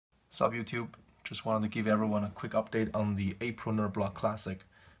Sup YouTube, just wanted to give everyone a quick update on the April NerdBlock Classic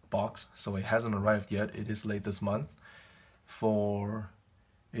box. So it hasn't arrived yet, it is late this month. For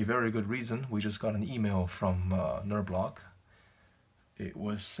a very good reason, we just got an email from NerdBlock. It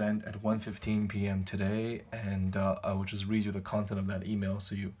was sent at 1:15 p.m. today, and I will just read you the content of that email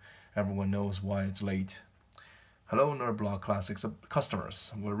so everyone knows why it's late. Hello NerdBlock Classic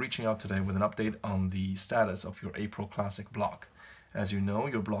customers, we're reaching out today with an update on the status of your April Classic block. As you know,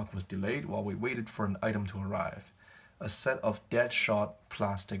 your block was delayed while we waited for an item to arrive. A set of dead-shot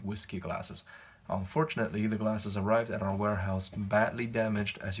plastic whiskey glasses. Unfortunately, the glasses arrived at our warehouse badly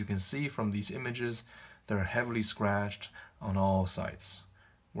damaged. As you can see from these images, they're heavily scratched on all sides.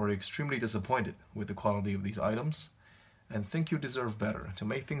 We're extremely disappointed with the quality of these items and think you deserve better. To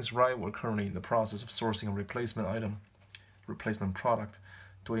make things right, we're currently in the process of sourcing a replacement product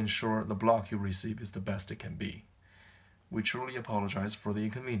to ensure the block you receive is the best it can be. We truly apologize for the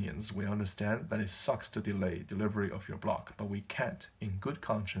inconvenience. We understand that it sucks to delay delivery of your block, but we can't, in good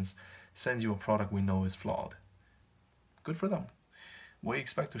conscience, send you a product we know is flawed. Good for them. We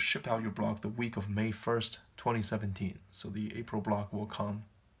expect to ship out your block the week of May 1st, 2017, so the April block will come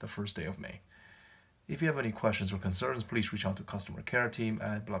the first day of May. If you have any questions or concerns, please reach out to customer care team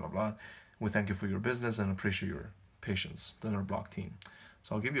at blah blah blah. We thank you for your business and appreciate your patience, the NerdBlock team.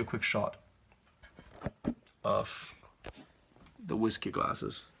 So I'll give you a quick shot of the whiskey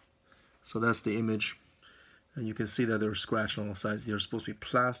glasses. So that's the image, and you can see that they're scratched on all sides. They're supposed to be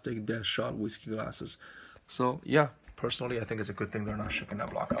plastic dead-shot whiskey glasses. So yeah, personally I think it's a good thing they're not shipping that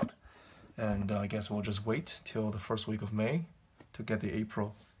block out, and I guess we'll just wait till the first week of May to get the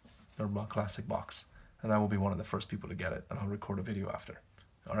April NerdBlock Classic box, and I will be one of the first people to get it, and I'll record a video after.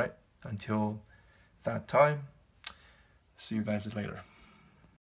 Alright, until that time, see you guys later.